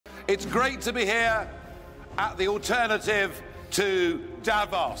It's great to be here at the alternative to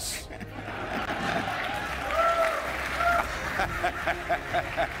Davos.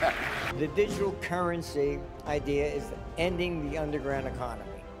 The digital currency idea is ending the underground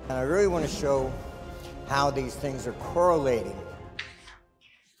economy. And I really want to show how these things are correlating.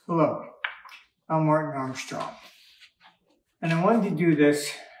 Hello, I'm Martin Armstrong. And I wanted to do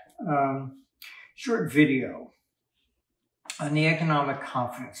this short video on the economic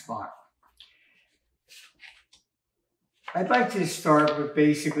confidence model. I'd like to start with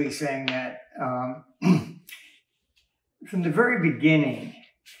basically saying that from the very beginning,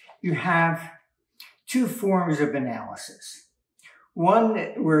 you have two forms of analysis. One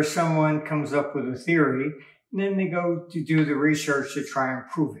where someone comes up with a theory, and then they go to do the research to try and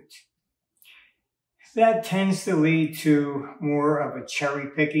prove it. That tends to lead to more of a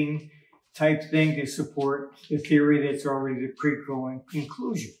cherry-picking type thing to support the theory that's already the prequel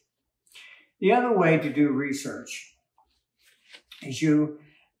conclusion. The other way to do research is you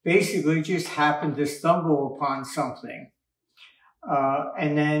basically just happen to stumble upon something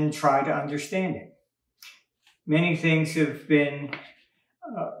and then try to understand it. Many things have been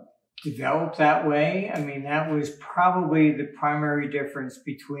developed that way. I mean, that was probably the primary difference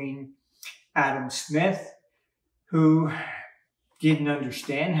between Adam Smith, who didn't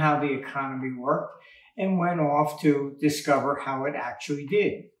understand how the economy worked and went off to discover how it actually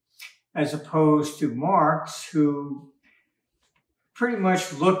did, as opposed to Marx, who pretty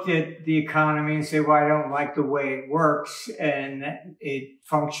much looked at the economy and said, well, I don't like the way it works and it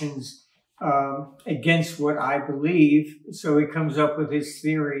functions against what I believe. So he comes up with his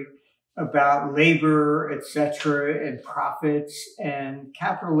theory about labor, etc., and profits and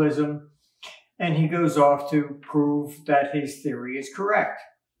capitalism. And he goes off to prove that his theory is correct.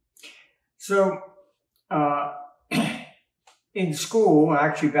 So in school,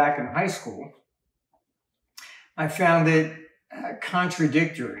 actually back in high school, I found it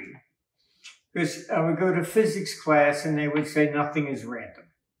contradictory, because I would go to physics class and they would say nothing is random.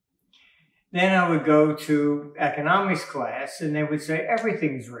 Then I would go to economics class and they would say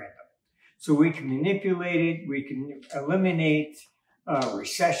everything is random. So we can manipulate it, we can eliminate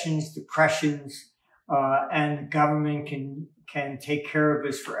recessions, depressions, and the government can take care of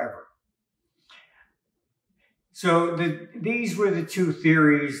us forever. So these were the two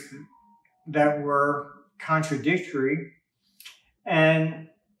theories that were contradictory, and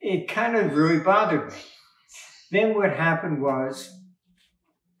it kind of really bothered me. Then what happened was,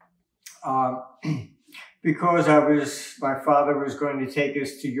 because my father was going to take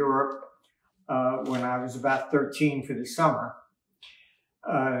us to Europe when I was about 13 for the summer,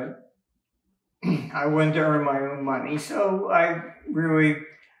 I wanted to earn my own money, so I really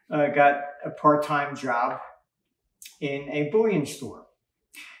got a part-time job in a bullion store.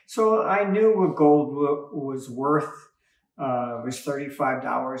 So I knew what gold was worth. It was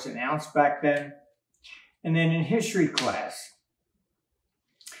 $35 an ounce back then. And then in history class,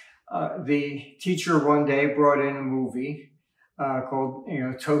 the teacher one day brought in a movie called,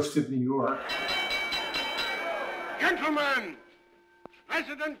 Toast of New York. Gentlemen,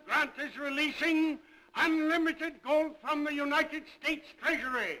 President Grant is releasing unlimited gold from the United States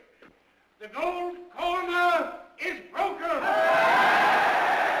Treasury. The gold corner is broken.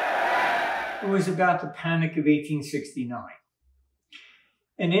 It was about the Panic of 1869.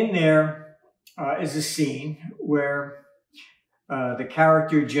 And in there is a scene where the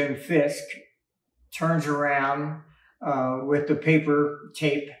character Jim Fisk turns around with the paper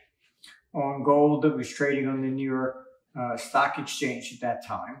tape on gold that was trading on the New York Stock Exchange at that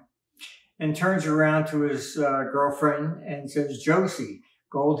time, and turns around to his girlfriend and says, Josie,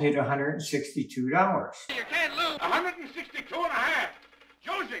 gold hit $162. You can't lose. 162 and a half.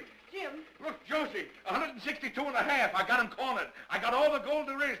 Josie. Jim. Look, Josie, 162 and a half. I got him cornered. I got all the gold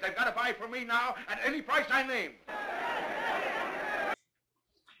there is. They've got to buy from me now at any price I name.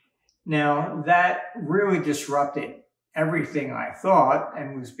 Now, that really disrupted everything I thought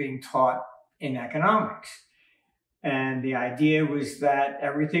and was being taught in economics. And the idea was that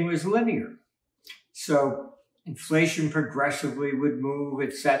everything was linear. So inflation progressively would move,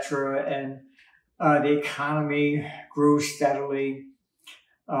 etc., and the economy grew steadily.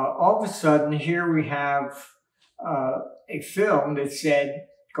 All of a sudden, here we have a film that said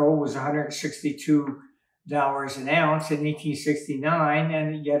gold was $162 an ounce in 1869,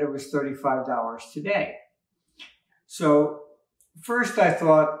 and yet it was $35 today. So first I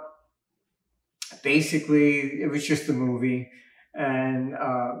thought, basically, it was just a movie, and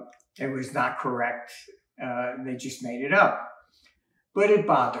it was not correct. They just made it up. But it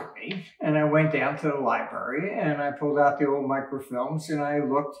bothered me, and I went down to the library, and I pulled out the old microfilms, and I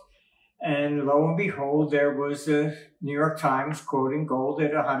looked And lo and behold, there was a New York Times quoting gold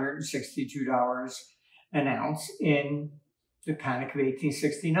at $162 an ounce in the Panic of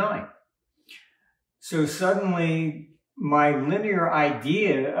 1869. So suddenly, my linear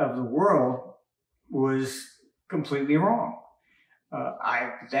idea of the world was completely wrong.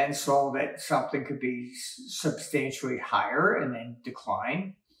 I then saw that something could be substantially higher and then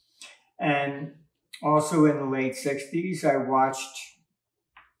decline. And also in the late 60s, I watched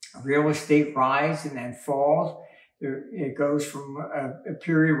real estate rise and then fall. It goes from a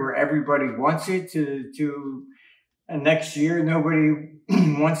period where everybody wants it to next year, nobody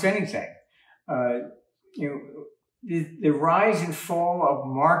wants anything. The rise and fall of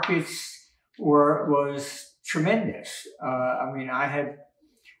markets was tremendous. I mean, I had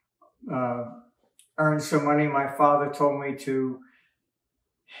earned some money. My father told me to,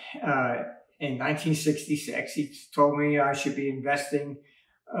 in 1966, he told me I should be investing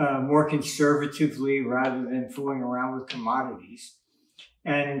more conservatively rather than fooling around with commodities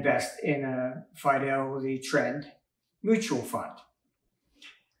and invest in a Fidelity Trend mutual fund.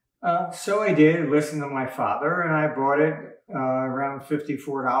 So I did, listened to my father, and I bought it around $54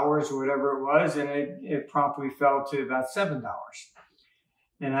 or whatever it was, and it promptly fell to about $7.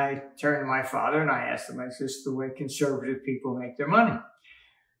 And I turned to my father and I asked him, is this the way conservative people make their money?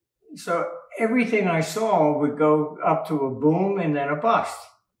 So everything I saw would go up to a boom and then a bust.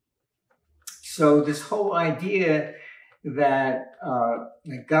 So this whole idea that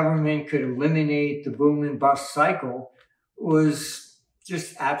the government could eliminate the boom and bust cycle was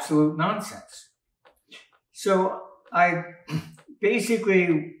just absolute nonsense. So I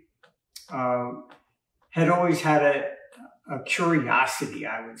basically had always had a curiosity,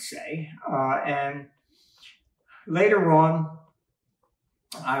 I would say. And later on,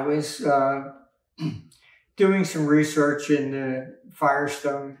 I was doing some research in the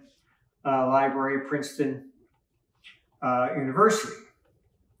Firestone Library, Princeton University.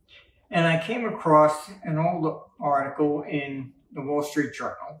 And I came across an old article in the Wall Street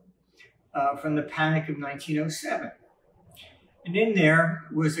Journal from the Panic of 1907. And in there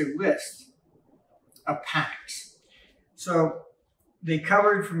was a list of panics. So they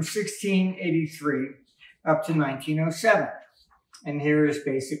covered from 1683 up to 1907. And here is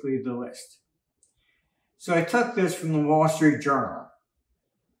basically the list. So I took this from the Wall Street Journal.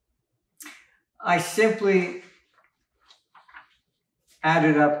 I simply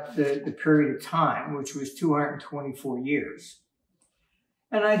added up the period of time, which was 224 years.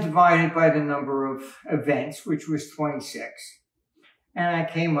 And I divided by the number of events, which was 26. And I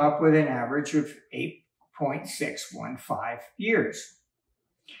came up with an average of 8.615 years.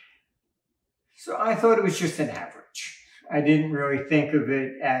 So I thought it was just an average. I didn't really think of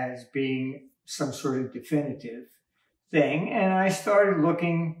it as being some sort of definitive thing. And I started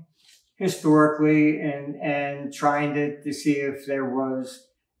looking historically and trying to see if there was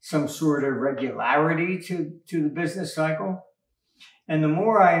some sort of regularity to the business cycle. And the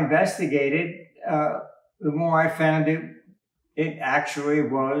more I investigated, the more I found it actually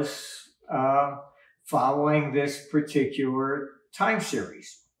was following this particular time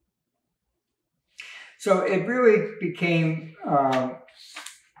series. So it really became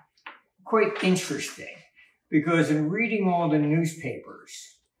quite interesting because in reading all the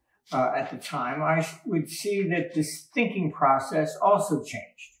newspapers at the time, I would see that this thinking process also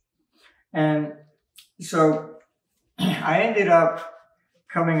changed. And so I ended up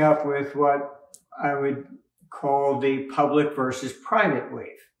coming up with what I would call the public versus private wave.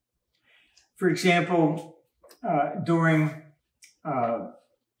 For example, during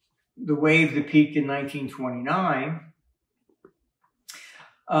the wave that peaked in 1929,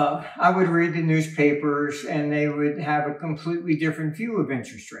 I would read the newspapers and they would have a completely different view of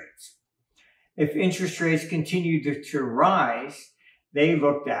interest rates. If interest rates continued to rise, they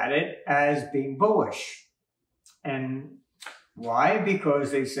looked at it as being bullish. And why? Because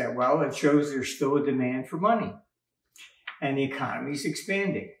they said, well, it shows there's still a demand for money and the economy is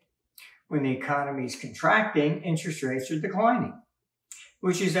expanding. When the economy is contracting, interest rates are declining,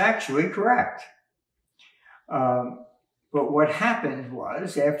 which is actually correct. But what happened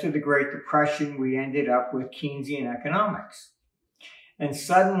was, after the Great Depression, we ended up with Keynesian economics. And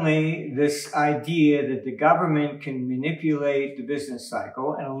suddenly, this idea that the government can manipulate the business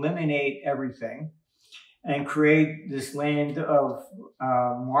cycle and eliminate everything and create this land of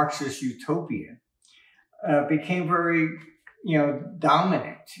Marxist utopia became very,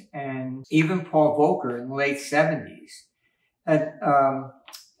 dominant. And even Paul Volcker in the late 70s had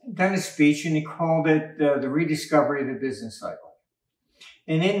done a speech and he called it the rediscovery of the business cycle.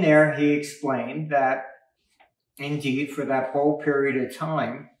 And in there, he explained that indeed, for that whole period of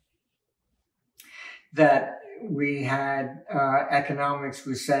time, that we had economics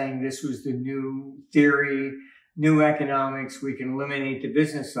was saying this was the new theory, new economics, we can eliminate the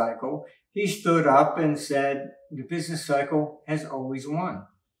business cycle. He stood up and said the business cycle has always won.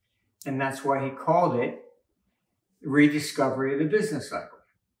 And that's why he called it rediscovery of the business cycle.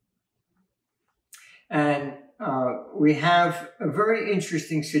 And we have a very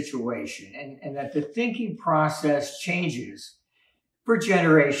interesting situation, and that the thinking process changes for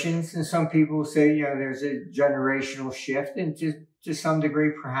generations. And some people say, you know, there's a generational shift, and to some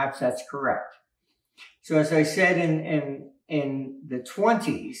degree, perhaps that's correct. So as I said, in the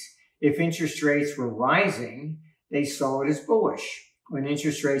 20s, if interest rates were rising, they saw it as bullish. When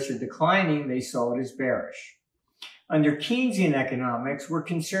interest rates are declining, they saw it as bearish. Under Keynesian economics, we're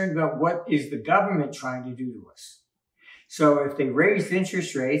concerned about what is the government trying to do to us. So if they raised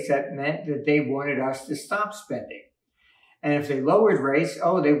interest rates, that meant that they wanted us to stop spending. And if they lowered rates,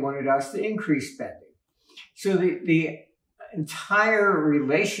 they wanted us to increase spending. So the entire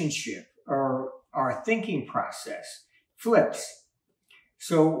relationship or our thinking process flips.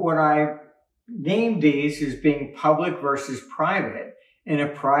 So what I named these as being public versus private. In a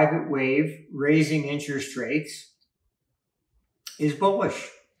private wave, raising interest rates is bullish.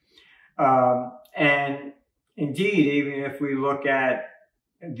 And indeed, even if we look at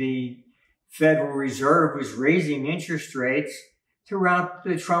the Federal Reserve was raising interest rates throughout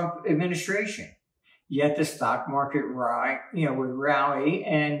the Trump administration, yet the stock market would rally,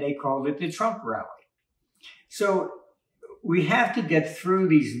 and they called it the Trump rally. So we have to get through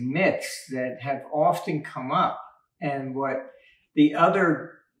these myths that have often come up, and what the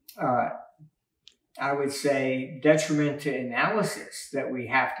other, I would say, detriment to analysis that we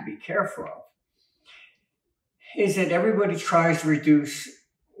have to be careful of is that everybody tries to reduce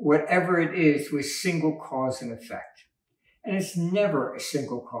whatever it is to a single cause and effect. And it's never a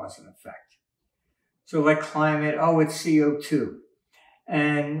single cause and effect. So like climate, it's CO2.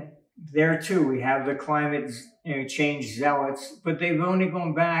 And there too, we have the climate change zealots, but they've only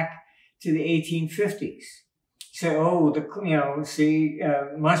gone back to the 1850s. Say,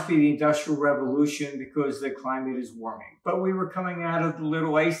 must be the Industrial Revolution because the climate is warming. But we were coming out of the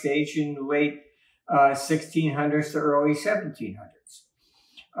Little Ice Age in the late 1600s to early 1700s.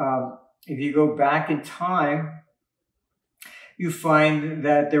 If you go back in time, you find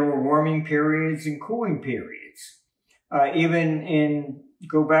that there were warming periods and cooling periods.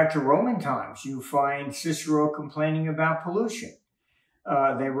 Go back to Roman times, you find Cicero complaining about pollution.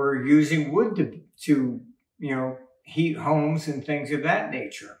 They were using wood to heat homes and things of that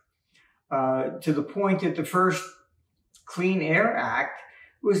nature, to the point that the first Clean Air Act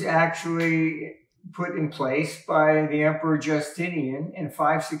was actually put in place by the Emperor Justinian in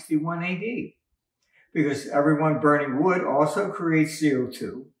 561 AD, because everyone burning wood also creates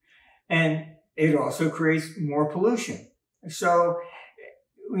CO2, and it also creates more pollution. So,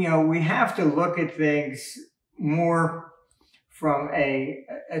 we have to look at things more from a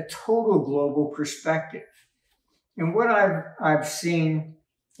total global perspective. And what I've seen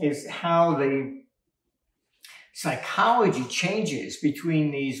is how the psychology changes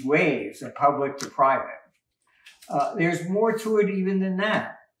between these waves of public to private. There's more to it even than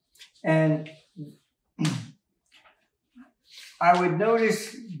that. And I would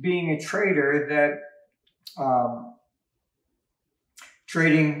notice, being a trader, that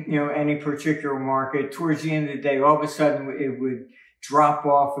trading, any particular market, towards the end of the day, all of a sudden it would drop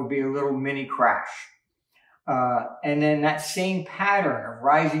off and be a little mini crash. And then that same pattern of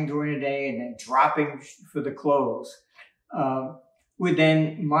rising during the day and then dropping for the close would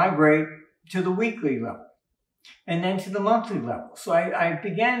then migrate to the weekly level and then to the monthly level. So I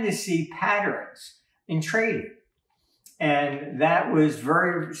began to see patterns in trading. And that was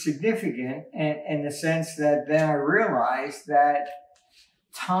very significant in the sense that then I realized that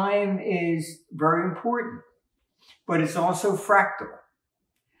time is very important, but it's also fractal.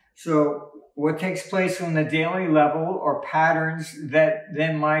 So what takes place on the daily level are patterns that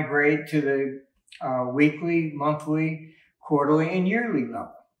then migrate to the weekly, monthly, quarterly, and yearly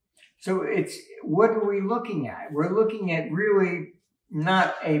level. So what are we looking at? We're looking at really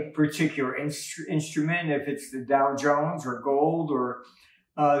not a particular instrument, if it's the Dow Jones or gold or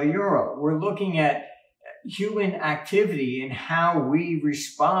the euro. We're looking at human activity and how we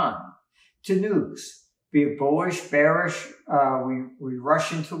respond to news, be it bullish, bearish. We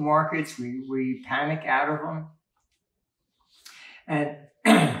rush into markets, we panic out of them. And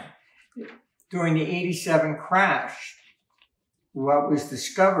during the 87 crash, what was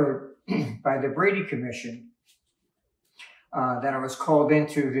discovered by the Brady Commission, that I was called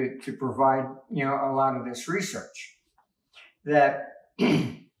into to provide, a lot of this research, that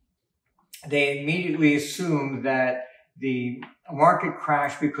they immediately assumed that the market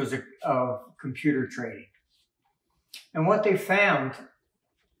crashed because of computer trading. And what they found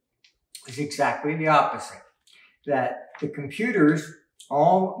was exactly the opposite, that the computers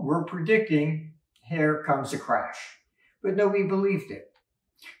all were predicting, here comes a crash, but nobody believed it.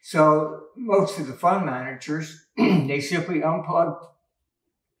 So most of the fund managers, they simply unplugged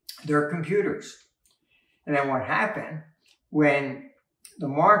their computers. And then what happened, when the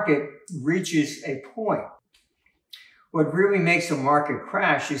market reaches a point, what really makes a market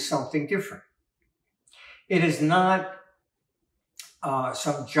crash is something different. It is not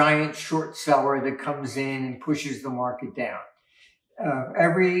some giant short seller that comes in and pushes the market down.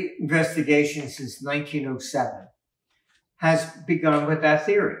 Every investigation since 1907 has begun with that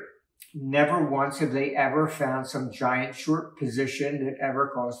theory. Never once have they ever found some giant short position that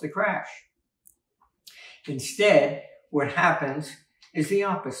ever caused the crash. Instead, what happens is the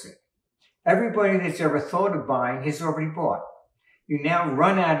opposite. Everybody that's ever thought of buying has already bought. You now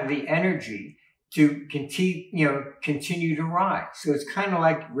run out of the energy to continue to rise. So it's kind of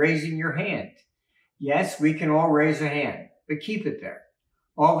like raising your hand. Yes, we can all raise a hand, but keep it there.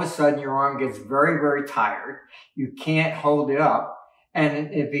 All of a sudden, your arm gets very, very tired. You can't hold it up,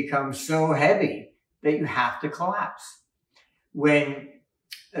 and it becomes so heavy that you have to collapse. When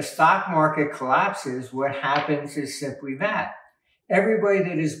the stock market collapses, what happens is simply that. Everybody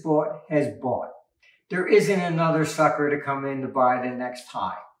that has bought. There isn't another sucker to come in to buy the next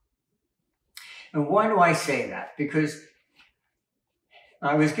high. And why do I say that? Because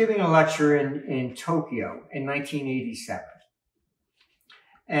I was giving a lecture in Tokyo in 1987.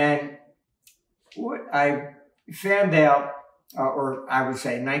 And what I found out, or I would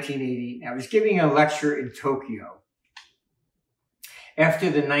say 1980, I was giving a lecture in Tokyo after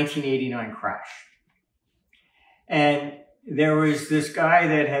the 1989 crash. And there was this guy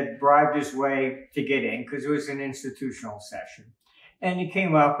that had bribed his way to get in because it was an institutional session. And he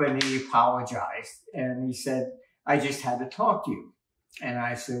came up and he apologized. And he said, I just had to talk to you. And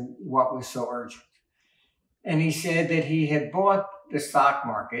I said, what was so urgent? And he said that he had bought the stock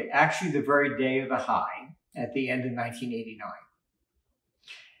market actually the very day of the high at the end of 1989.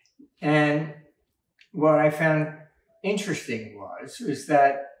 And what I found interesting was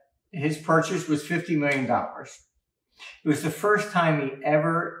that his purchase was $50 million. It was the first time he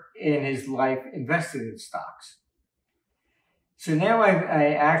ever in his life invested in stocks. So now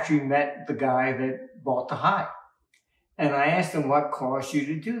I actually met the guy that bought the high. And I asked him what caused you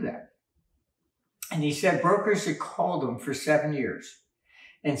to do that. And he said brokers had called him for 7 years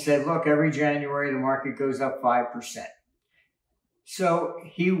and said, look, every January the market goes up 5%. So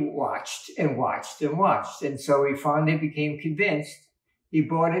he watched and watched and watched. And so he finally became convinced. He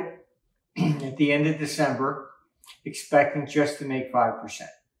bought it at the end of December, expecting just to make 5%.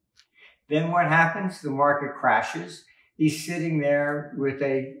 Then what happens? The market crashes. He's sitting there with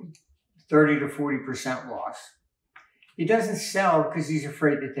a 30 to 40% loss. He doesn't sell because he's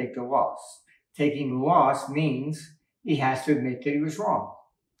afraid to take the loss. Taking the loss means he has to admit that he was wrong.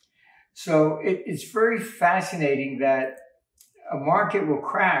 So it's very fascinating that a market will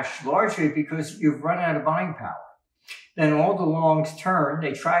crash largely because you've run out of buying power. Then all the longs turn,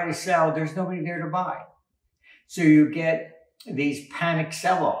 they try to sell, there's nobody there to buy. So you get these panic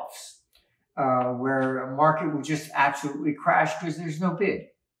sell-offs where a market will just absolutely crash because there's no bid.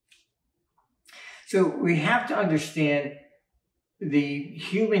 So we have to understand the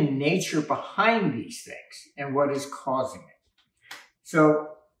human nature behind these things and what is causing it.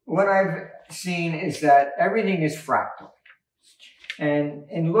 So what I've seen is that everything is fractal. And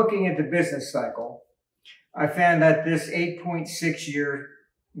in looking at the business cycle, I found that this 8.6-year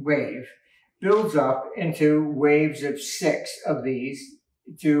wave builds up into waves of 6 of these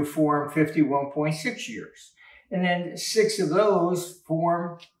to form 51.6 years. And then 6 of those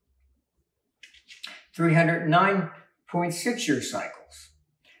form 309.6-year cycles.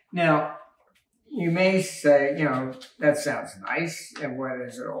 Now, you may say, that sounds nice, and what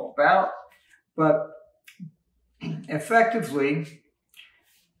is it all about? But effectively,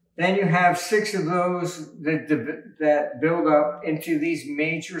 then you have 6 of those that build up into these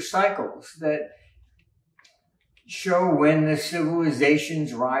major cycles that show when the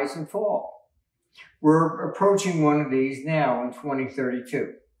civilizations rise and fall. We're approaching one of these now in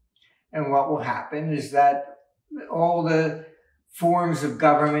 2032. And what will happen is that all the forms of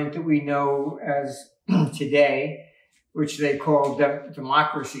government that we know as today, which they call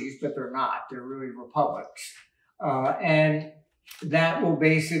democracies, but they're not, they're really republics. And that will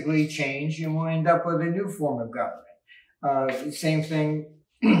basically change and we'll end up with a new form of government. The same thing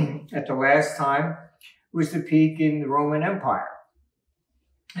at the last time was the peak in the Roman Empire.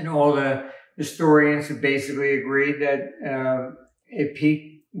 And all the historians have basically agreed that it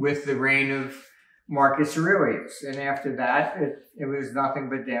peaked with the reign of Marcus Aurelius. And after that, it was nothing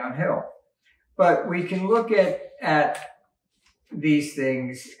but downhill. But we can look at these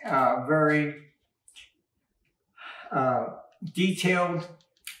things very detailed.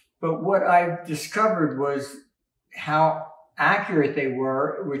 But what I discovered was how accurate they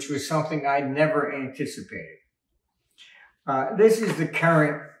were, which was something I'd never anticipated. This is the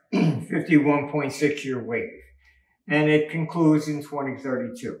current 51.6-year wave, and it concludes in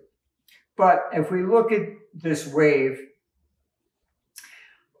 2032. But if we look at this wave,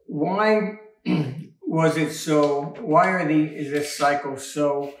 why was it so, why is this cycle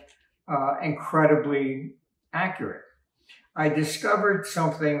so incredibly accurate? I discovered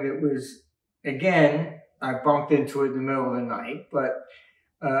something that was, again, I bumped into it in the middle of the night, but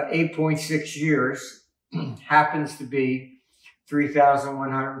 8.6 years happens to be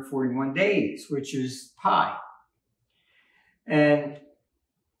 3,141 days, which is pi. And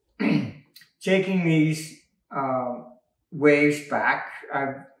taking these waves back,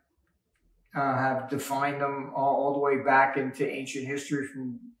 I have defined them all the way back into ancient history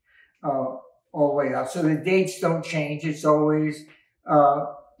from all the way up. So the dates don't change. It's always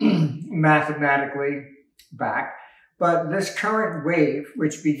mathematically back. But this current wave,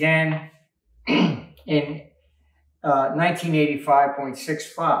 which began in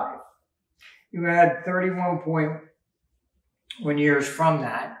 1985.65, you had 31.1 years from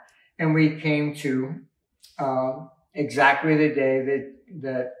that, and we came to exactly the day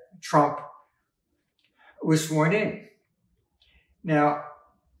that Trump was sworn in. Now,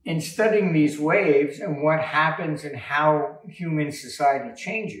 in studying these waves and what happens and how human society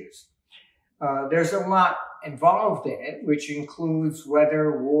changes, there's a lot involved in it, which includes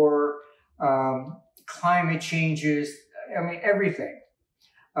weather, war, climate changes. I mean, everything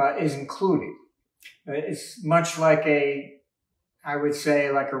is included. It's much like I would say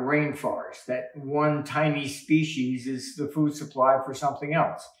like a rainforest, that one tiny species is the food supply for something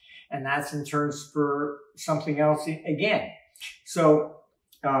else. And that's in turn for something else again. So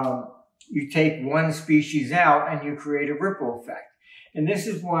you take one species out and you create a ripple effect. And this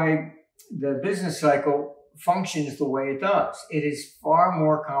is why the business cycle functions the way it does. It is far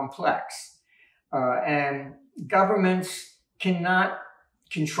more complex. And governments cannot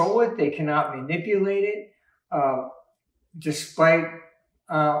control it. They cannot manipulate it. Despite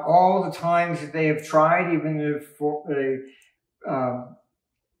all the times that they have tried, even the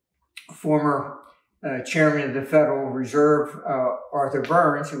former chairman of the Federal Reserve, Arthur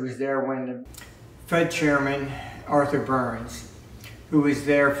Burns, who was there when the Fed chairman, Arthur Burns, who was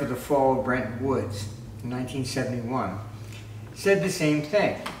there for the fall of Bretton Woods in 1971, said the same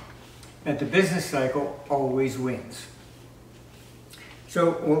thing, that the business cycle always wins.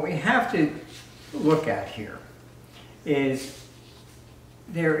 So what we have to look at here is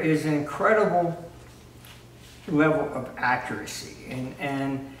there is an incredible level of accuracy.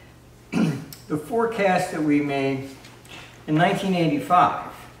 And the forecast that we made in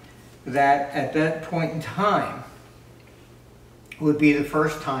 1985, that at that point in time would be the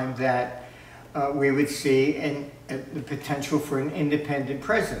first time that we would see the potential for an independent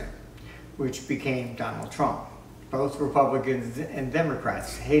president, which became Donald Trump. Both Republicans and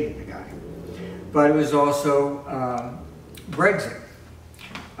Democrats hated the guy. But it was also Brexit.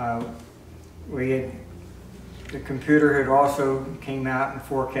 The computer had also came out and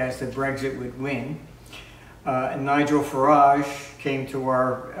forecast that Brexit would win. And Nigel Farage came to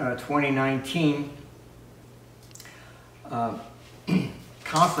our 2019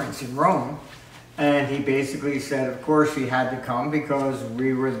 conference in Rome, and he basically said, of course, he had to come because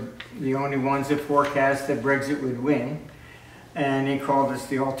we were the only ones that forecast that Brexit would win. And he called us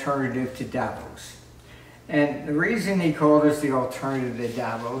the alternative to Davos. And the reason he called us the alternative to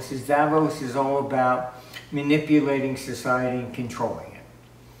Davos is all about manipulating society and controlling it.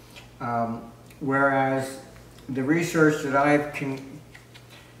 Whereas the research that I've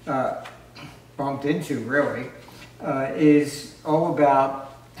bumped into, really, is all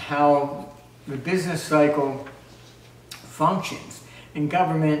about how the business cycle functions, and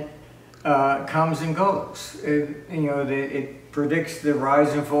government comes and goes. It predicts the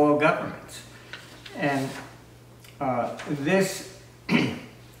rise and fall of governments. And this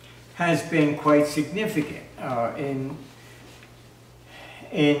has been quite significant. In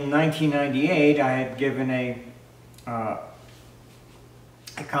 1998, I had given a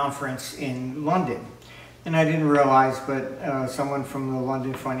conference in London, and I didn't realize, but someone from the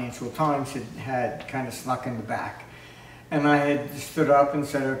London Financial Times had kind of snuck in the back. And I had stood up and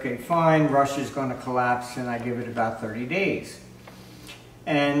said, okay, fine, Russia's going to collapse, and I give it about 30 days.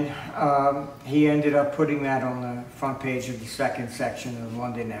 And he ended up putting that on the front page of the second section of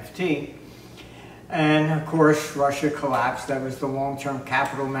London FT. And of course, Russia collapsed. That was the long-term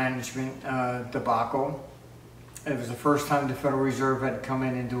capital management debacle. It was the first time the Federal Reserve had come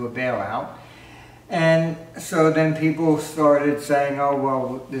in and do a bailout. And so then people started saying, oh,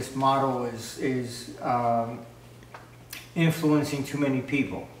 well, this model is influencing too many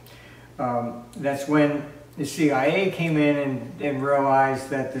people. That's when the CIA came in and realized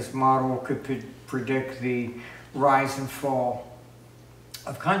that this model could predict the rise and fall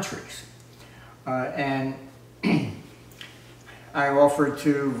of countries. And I offered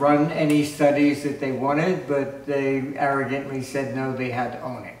to run any studies that they wanted, but they arrogantly said no, they had to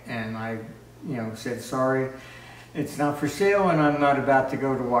own it. And I said, sorry, it's not for sale, and I'm not about to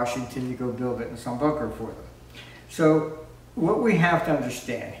go to Washington to go build it in some bunker for them. So what we have to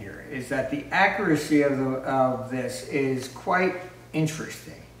understand here is that the accuracy of this is quite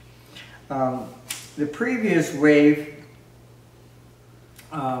interesting. The previous wave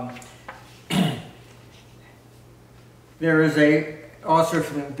there is also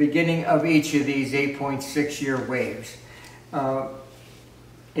from the beginning of each of these 8.6-year waves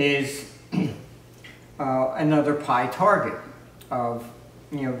is another pi target of,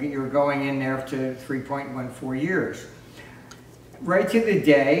 you're going in there to 3.14 years. Right to the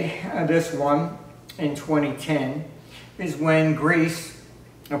day, this one in 2010 is when Greece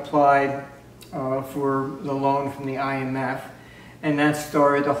applied for the loan from the IMF, and that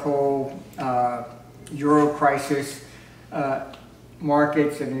started the whole euro crisis.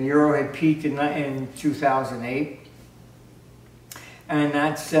 Markets, and the euro had peaked in 2008, and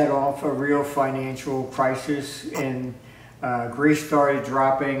that set off a real financial crisis, and Greece started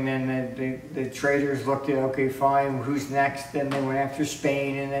dropping. Then the traders looked at, okay, fine, who's next? Then they went after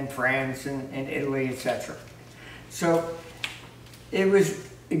Spain, and then France, and Italy, etc. So it was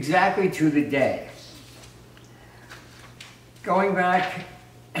exactly to the day. Going back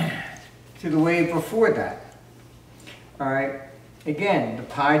to the wave before that, all right, again, the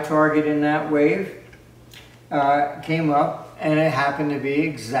pi target in that wave came up, and it happened to be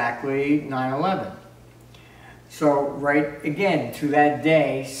exactly 9/11. So right again, to that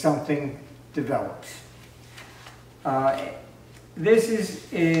day, something develops. This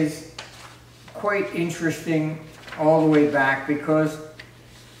is quite interesting all the way back because,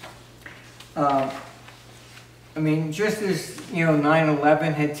 I mean, just as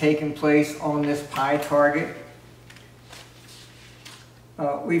 9/11 had taken place on this pi target,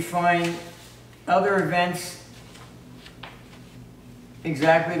 we find other events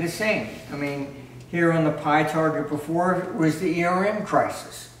exactly the same. I mean, here on the pi target before was the ERM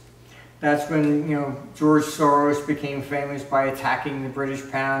crisis. That's when, George Soros became famous by attacking the British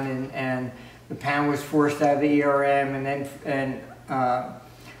pound, and the pound was forced out of the ERM, and then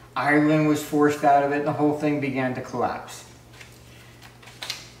Ireland was forced out of it, and the whole thing began to collapse.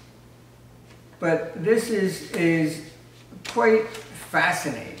 But this is quite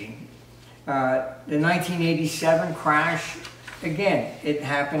fascinating. The 1987 crash, again, it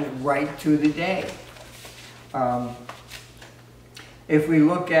happened right to the day. If we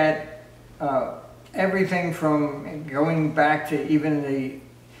look at everything from going back to even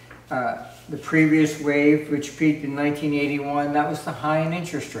the previous wave, which peaked in 1981, that was the high in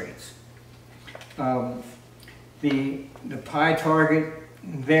interest rates. The pi target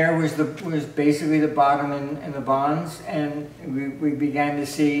there was basically the bottom in the bonds, and we began to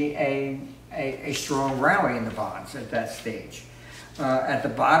see a strong rally in the bonds at that stage. At the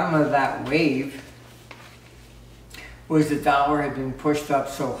bottom of that wave was the dollar had been pushed up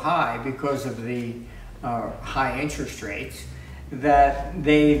so high because of the high interest rates that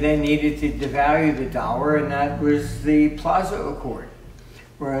they then needed to devalue the dollar, and that was the Plaza Accord,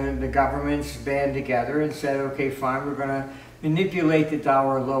 where the governments band together and said, okay, fine, we're going to manipulate the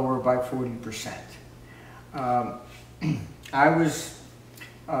dollar lower by 40%. I was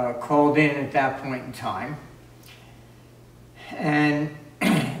called in at that point in time, and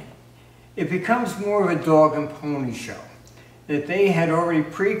it becomes more of a dog and pony show. That they had already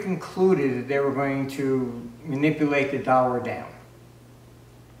pre-concluded that they were going to manipulate the dollar down.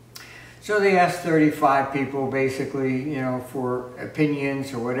 So they asked 35 people basically, for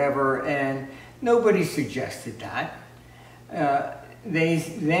opinions or whatever, and nobody suggested that. They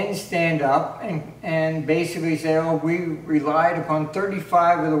then stand up and basically say, oh, we relied upon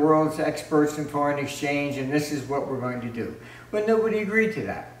 35 of the world's experts in foreign exchange, and this is what we're going to do. But nobody agreed to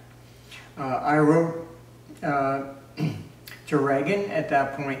that. I wrote to Reagan at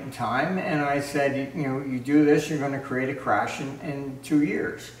that point in time, and I said, you do this, you're going to create a crash in 2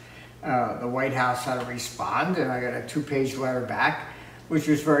 years. The White House had to respond, and I got a 2-page letter back. which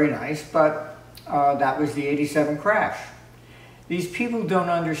was very nice, but that was the '87 crash. These people don't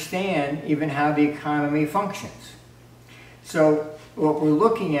understand even how the economy functions. So what we're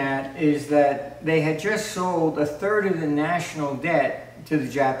looking at is that they had just sold a third of the national debt to the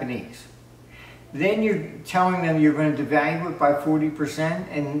Japanese. Then you're telling them you're going to devalue it by 40%,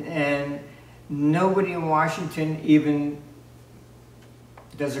 and nobody in Washington even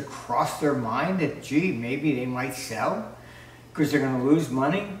does it cross their mind that, gee, maybe they might sell because they're going to lose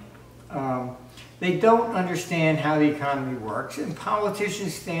money. They don't understand how the economy works, and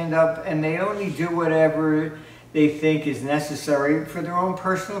politicians stand up and they only do whatever they think is necessary for their own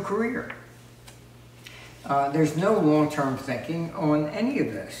personal career. There's no long-term thinking on any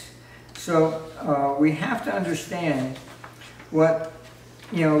of this. So we have to understand what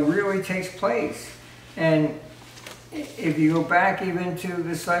really takes place. And if you go back even to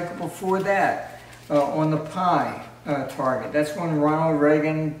the cycle before that, on the pie target, that's when Ronald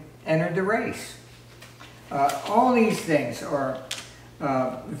Reagan entered the race. All these things are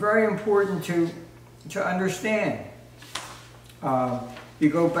very important to understand. You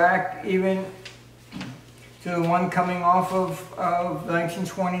go back even to the one coming off of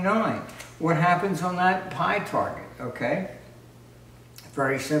 1929. What happens on that pie target, okay?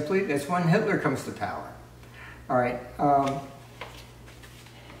 Very simply, that's when Hitler comes to power. All right,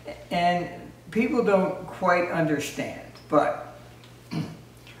 and people don't quite understand, but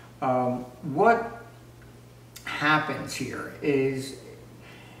what happens here is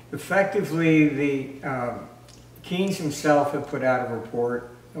effectively the Keynes himself had put out a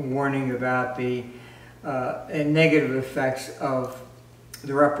report warning about the negative effects of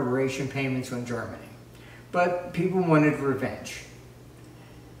the reparation payments on Germany. But people wanted revenge.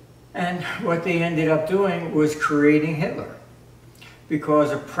 And what they ended up doing was creating Hitler.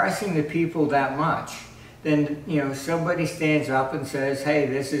 Because oppressing the people that much, then somebody stands up and says, hey,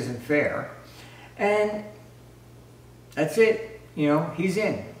 this isn't fair. And that's it, he's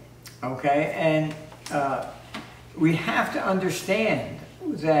in, okay? And we have to understand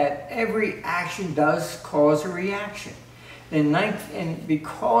that every action does cause a reaction. And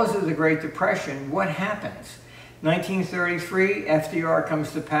because of the Great Depression, what happens? 1933, FDR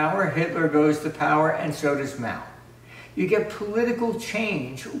comes to power, Hitler goes to power, and so does Mao. You get political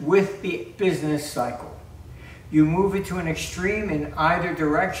change with the business cycle. You move it to an extreme in either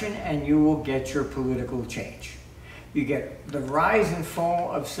direction, and you will get your political change. You get the rise and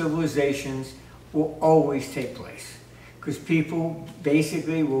fall of civilizations will always take place, because people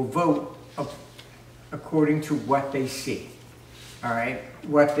basically will vote according to what they see, all right,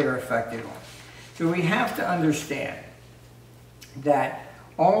 what they're affected on. So we have to understand that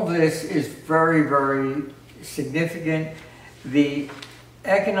all this is very, very significant. The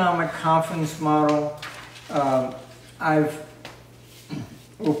economic confidence model,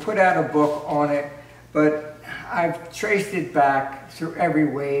 we'll put out a book on it, but I've traced it back through every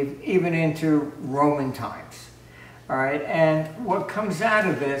wave, even into Roman times. All right, and what comes out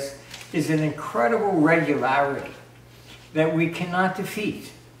of this is an incredible regularity that we cannot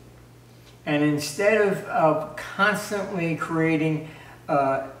defeat. And instead of constantly creating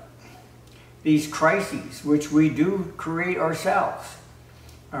these crises, which we do create ourselves,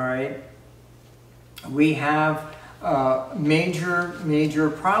 all right, we have major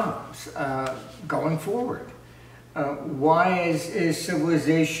problems going forward. Why is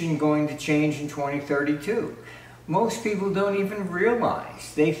civilization going to change in 2032? Most people don't even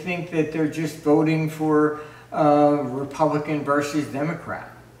realize. They think that they're just voting for Republican versus Democrat.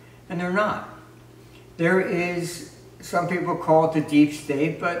 And they're not. There is, some people call it the deep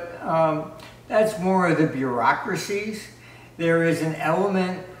state, but that's more of the bureaucracies. There is an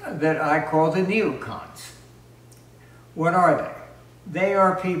element that I call the neocons. What are they? They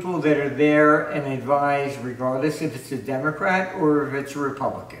are people that are there and advise regardless if it's a Democrat or if it's a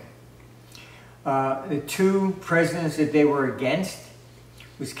Republican. The two presidents that they were against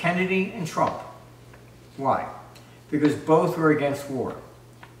was Kennedy and Trump. Why? Because both were against war.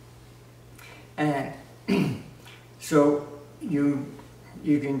 And so you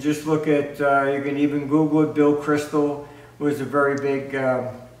can just look at, you can even Google it. Bill Kristol was a very big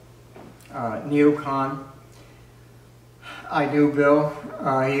neocon. I knew Bill.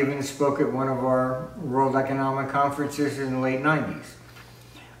 He even spoke at one of our World Economic Conferences in the late 90s.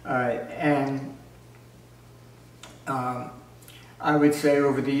 I would say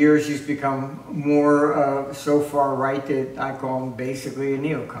over the years he's become more so far right that I call him basically a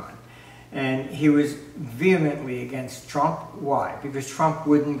neocon. And he was vehemently against Trump. Why? Because Trump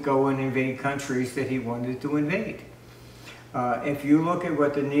wouldn't go and invade countries that he wanted to invade. If you look at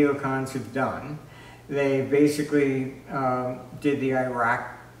what the neocons have done, They basically did the Iraq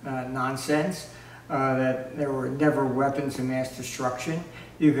nonsense, that there were never weapons of mass destruction.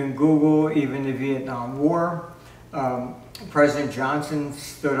 You can Google even the Vietnam War. President Johnson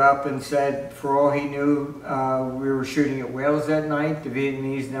stood up and said, for all he knew, we were shooting at whales that night. The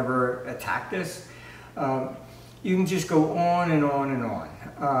Vietnamese never attacked us. You can just go on and on and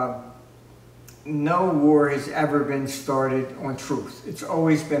on. No war has ever been started on truth. It's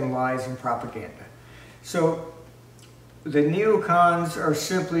always been lies and propaganda. So the neocons are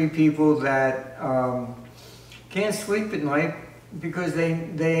simply people that can't sleep at night because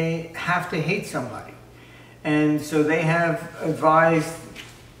they have to hate somebody. And so they have advised,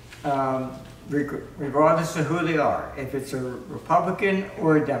 regardless of who they are, if it's a Republican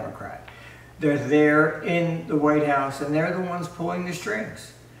or a Democrat, they're there in the White House and they're the ones pulling the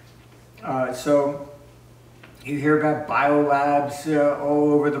strings. So you hear about biolabs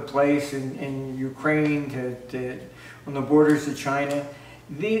all over the place in Ukraine on the borders of China.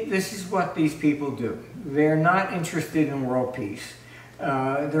 This is what these people do. They're not interested in world peace.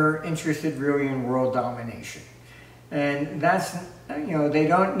 They're interested really in world domination. And that's, they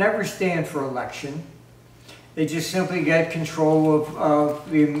never stand for election. They just simply get control of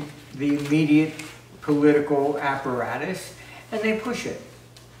the immediate political apparatus and they push it.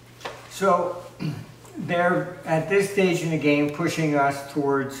 So they're, at this stage in the game, pushing us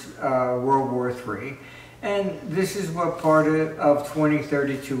towards World War III. And this is what part of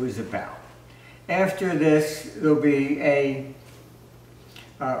 2032 is about. After this, there'll be a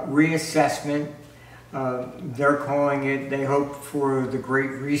reassessment. They're calling it, they hope for the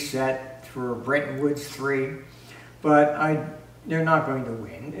Great Reset for Bretton Woods 3. But they're not going to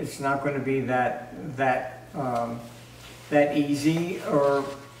win. It's not going to be that easy, or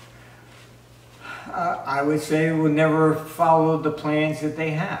I would say we'll never follow the plans that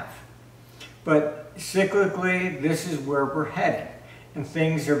they have. But cyclically, this is where we're headed. And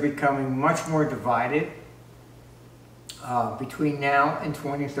things are becoming much more divided between now and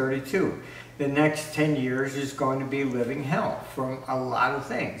 2032. The next 10 years is going to be living hell from a lot of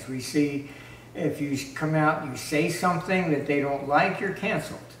things. We see if you come out and you say something that they don't like, you're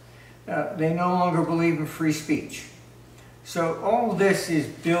canceled. They no longer believe in free speech. So all this is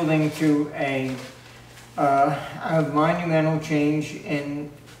building to a monumental change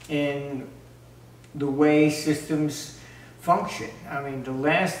in the way systems function. I mean, the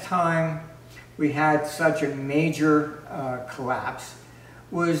last time we had such a major collapse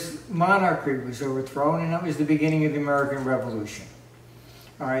was monarchy was overthrown, and that was the beginning of the American Revolution.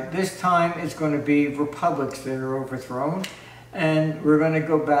 All right, this time it's going to be republics that are overthrown, and we're going to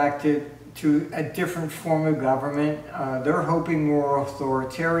go back to a different form of government. They're hoping more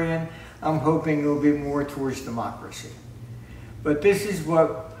authoritarian. I'm hoping it'll be more towards democracy. But this is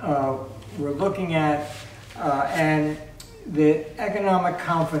what we're looking at, and the economic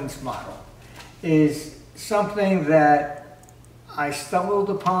confidence model is something that I stumbled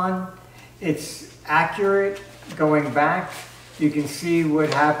upon. It's accurate going back. You can see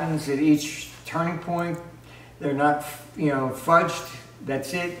what happens at each turning point. They're not, fudged.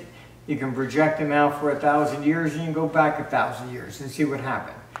 That's it. You can project them out for 1,000 years and you can go back 1,000 years and see what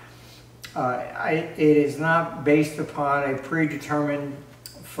happened. It is not based upon a predetermined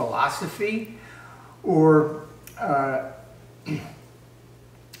philosophy or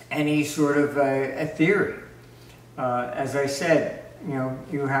any sort of a theory. As I said,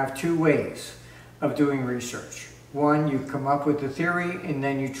 you have two ways of doing research. One, you come up with the theory and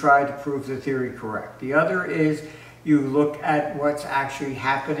then you try to prove the theory correct. The other is you look at what's actually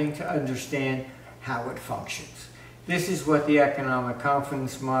happening to understand how it functions. This is what the economic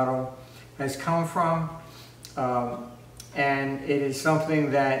confidence model has come from, and it is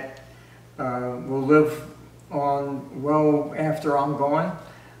something that will live on well after I'm gone.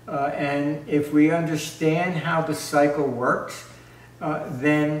 And if we understand how the cycle works,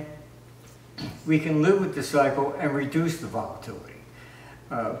 then we can live with the cycle and reduce the volatility.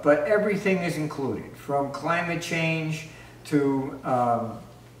 But everything is included, from climate change to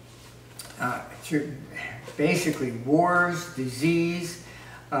basically wars, disease,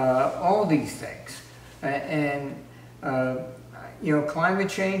 all these things. Climate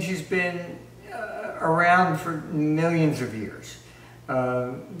change has been around for millions of years.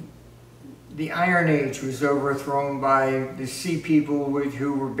 The Iron Age was overthrown by the sea people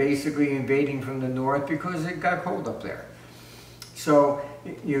who were basically invading from the north because it got cold up there. So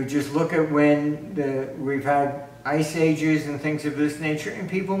you just look at when we've had ice ages and things of this nature, and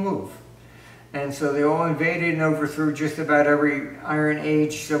people move. And so they all invaded and overthrew just about every Iron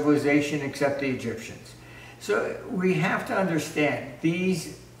Age civilization except the Egyptians. So we have to understand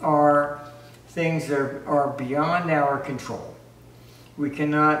these are things that are beyond our control. We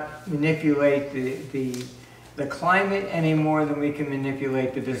cannot manipulate the climate any more than we can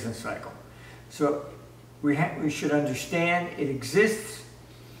manipulate the business cycle. So we should understand it exists,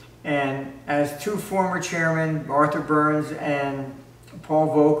 and as two former chairmen, Arthur Burns and Paul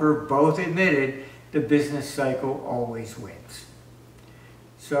Volcker, both admitted, the business cycle always wins.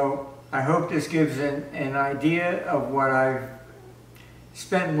 So I hope this gives an idea of what I've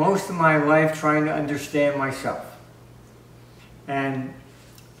spent most of my life trying to understand myself. And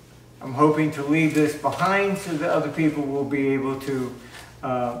I'm hoping to leave this behind so that other people will be able to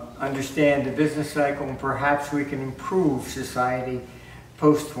understand the business cycle, and perhaps we can improve society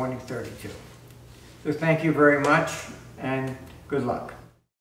post-2032. So thank you very much, and good luck.